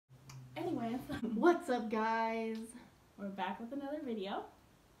anyways. What's up, guys? We're back with another video.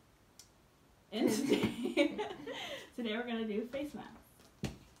 And today we're gonna do face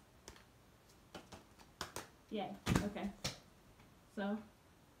masks. Yay. Okay. So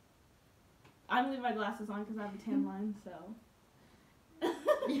I'm leaving my glasses on because I have a tan line, so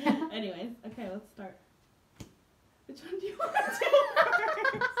Yeah. anyways, okay, let's start. Which one do you want to do first?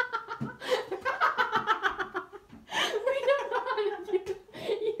 We don't know how to do it.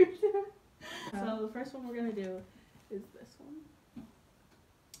 You do. So the first one we're gonna do is this one.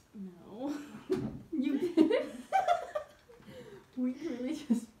 No. You did it. We really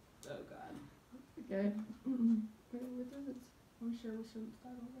just. Oh god. Okay. Wait, what does it? I'm sure we shouldn't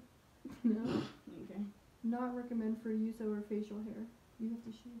start over. No. Okay. Not recommend for use over facial hair. You have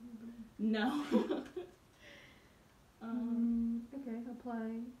to shave your beard. No. Okay. Apply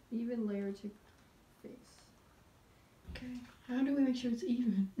even layer to face. Okay, how do we make sure it's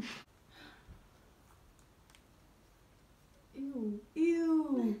even? Ew.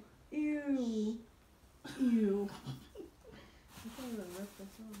 Ew. Ew. Ew. I can't even rip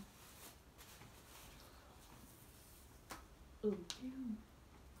this off. Ooh. Ew.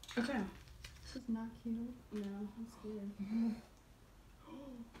 Okay. This is not cute. No, I'm scared.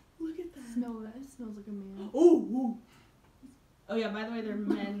 Look at that. Smell that. It smells like a man. Oh. Oh yeah. By the way, they're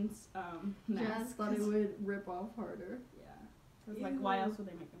men's masks. Jazz thought it would rip off harder. Yeah. Cause like, why else would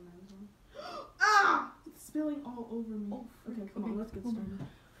they make a men's one? Ah! It's spilling all over me. Oh, okay, frick. come on. Okay, Let's get hold on.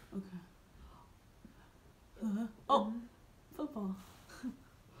 started. Okay. Oh, football.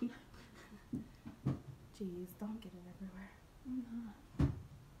 Jeez, don't get it everywhere.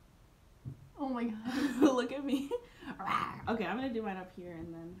 Oh my god. Look at me. Okay, I'm gonna do mine up here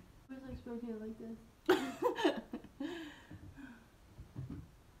and then. I was expecting it like this.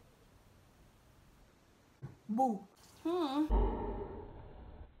 Boo.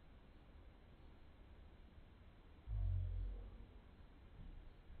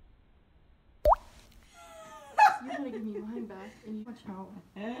 You gotta give me mine back and you watch out.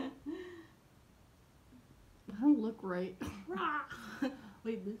 I don't look right.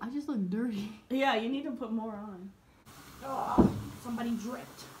 Wait, this. I just look dirty. Yeah, you need to put more on. Oh, somebody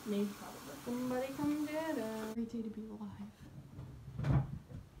dripped. Me, probably. Somebody come get us. Great day to be alive.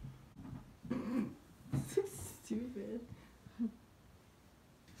 So stupid.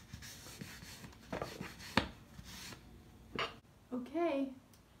 Okay.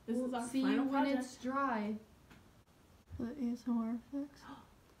 This is our See final you when project. it's dry. The ASMR effects.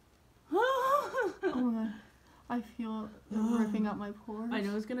 Oh Oh my god. I feel it ripping out my pores. I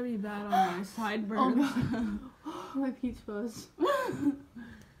know it's gonna be bad on my sideburns. Oh god. My peach fuzz.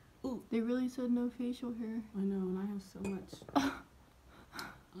 Ooh. They really said no facial hair. I know, and I have so much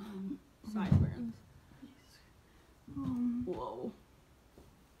sideburns. Whoa.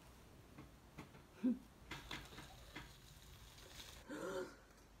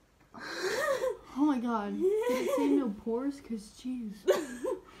 Oh my god. Did it say no pores? Cause jeez.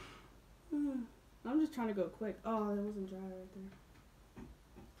 I'm just trying to go quick. Oh, that wasn't dry right there.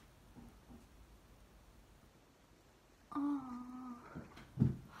 Oh.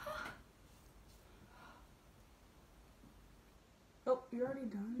 Oh, you're already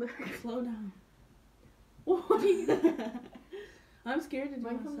done? Slow down. I'm scared to do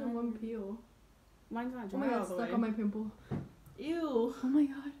Mine my comes in one sideburns. peel. Mine's not Oh dry my all god, the stuck way. on my pimple. Ew. Oh my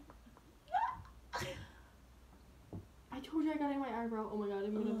god. I told you I got it in my eyebrow. Oh my god,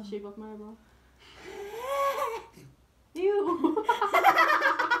 I'm gonna have to shave off my eyebrow. Ew.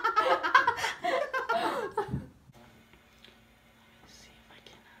 See if I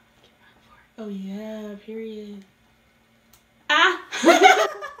can get mine for it. Oh yeah, period. Ah!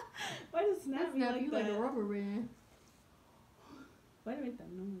 Why does snap That's me not like you that? like a rubber band. Why do I make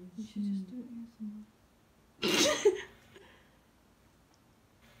that noise? You should just do it.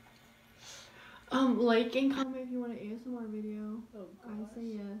 Like and comment if you want an ASMR video. Oh I say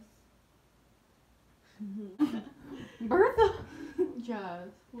yes. gosh. Bertha! Jazz.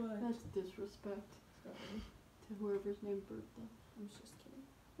 What? That's disrespect. Sorry. To whoever's named Bertha. I'm just kidding.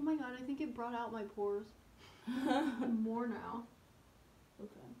 Oh my god, I think it brought out my pores. More now.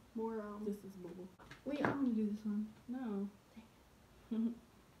 Okay. More, This is bubble. Wait, I want to do this one. No. You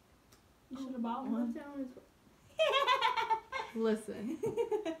should have bought one. Listen.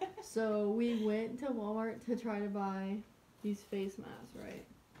 So we went to Walmart to try to buy these face masks, right?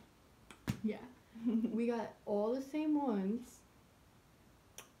 Yeah. We got all the same ones.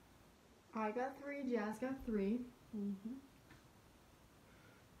 I got 3, Jazz got 3. Mm-hmm.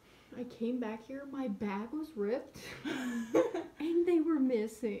 I came back here, my bag was ripped, and they were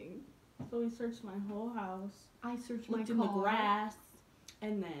missing. So we searched my whole house. I searched my Looked car. in the grass,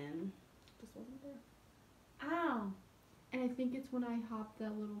 and then Just wasn't there. Ow. And I think it's when I hopped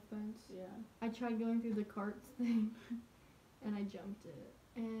that little fence. Yeah. I tried going through the carts thing, and I jumped it.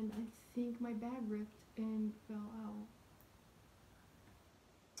 And I think my bag ripped and fell out.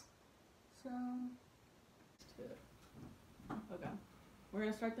 So, okay. We're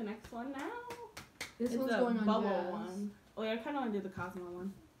gonna start the next one now. This It's one's a going on bubble Jazz. one. Oh yeah, I kind of want to do the Cosmo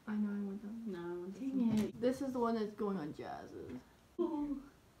one. I know I went down. No, I want this Dang one. it. This is the one that's going on Jazz's.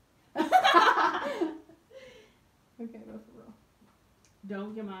 Okay, go for real.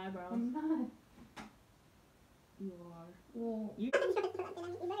 Don't get my eyebrows. I'm not. You are. Well, You.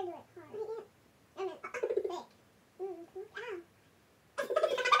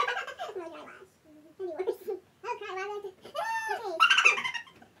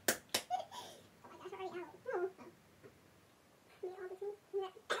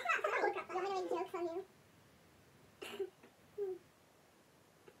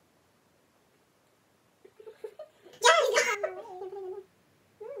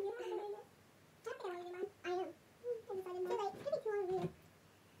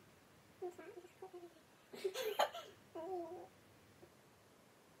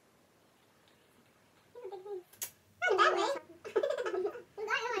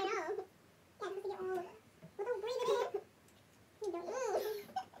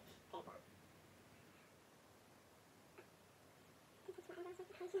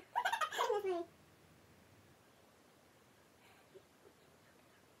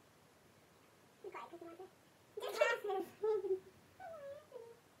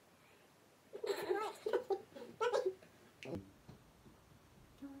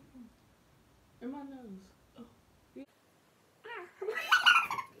 In my nose. Oh. It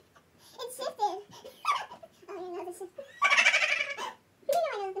shifted. Oh, your nose is shifted. You know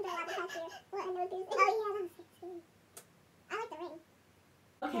my nose has been a lot the past year. Well, I know this. Oh, yeah, that was 16. I like the ring.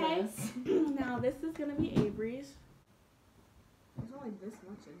 Okay. Now this is gonna be Avery's. There's only this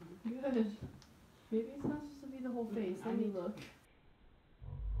much in here. good. Maybe it's not supposed to be the whole face. I Let me need- look.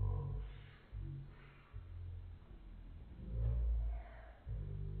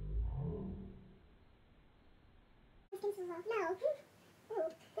 No. Ooh,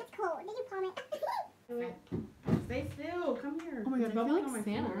 that's cold. Did you palm it? Wait. Stay still. Come here. Oh my god, It's I feel bubbling like on my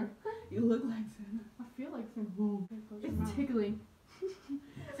Santa. finger. You look like Santa. I feel like Santa. Close your It's mouth. tickling.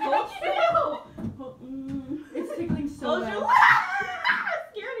 Hold still. It's tickling so Close bad. your I'm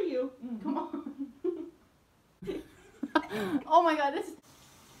scared of you. Come on. Oh my god, this.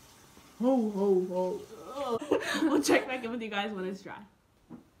 Oh. We'll check back in with you guys when it's dry.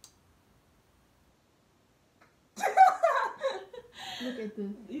 Look at this.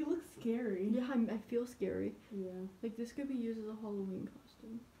 You look scary. Yeah, I feel scary. Yeah. Like this could be used as a Halloween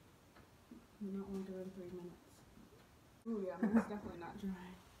costume. You not want to do it in 3 minutes. Oh yeah, mine's definitely not dry.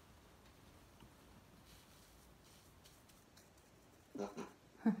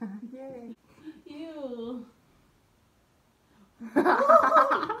 Yay. Ew.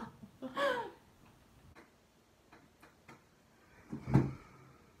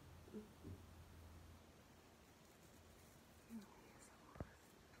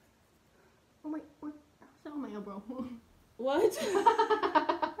 Oh my, what? How's that on my elbow? What?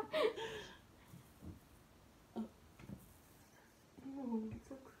 Oh, it's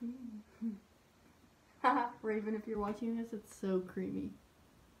so creamy. Haha, Raven, if you're watching this, it's so creamy.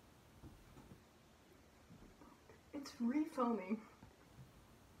 It's refoaming.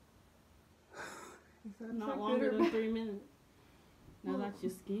 Is that It's not not longer good or than bad? 3 minutes? No, Well- that's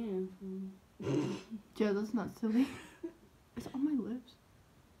your skin. Joe, that's not silly. It's on my lips.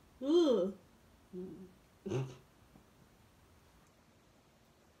 Ugh. This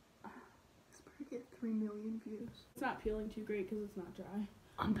better get 3 million views. It's not peeling too great because it's not dry.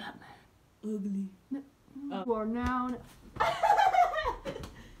 I'm Batman. Ugly. Oh. You are now.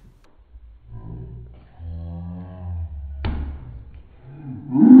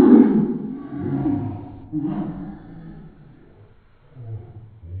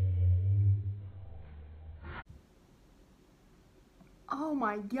 Oh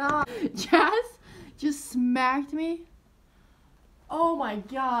my god. Jazz just smacked me. Oh my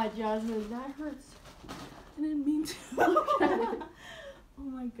god, Jasmine, that hurts. I didn't mean to. Look at it. Oh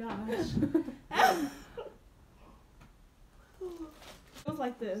my gosh. It was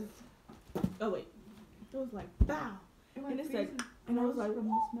like this. Oh wait. It was like bow. And it said, and I was like, from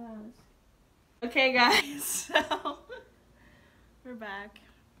this mask. okay guys, so we're back.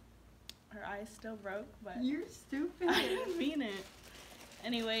 Her eye's still broke, but You're stupid. I didn't mean it.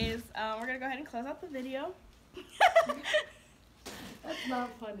 Anyways, we're gonna go ahead and close out the video. That's not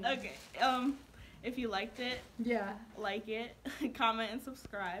funny. Okay. If you liked it, Yeah. like it, comment, and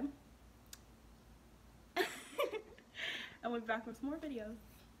subscribe. and we'll be back with some more videos.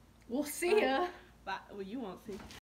 We'll see ya. Bye. Well, you won't see.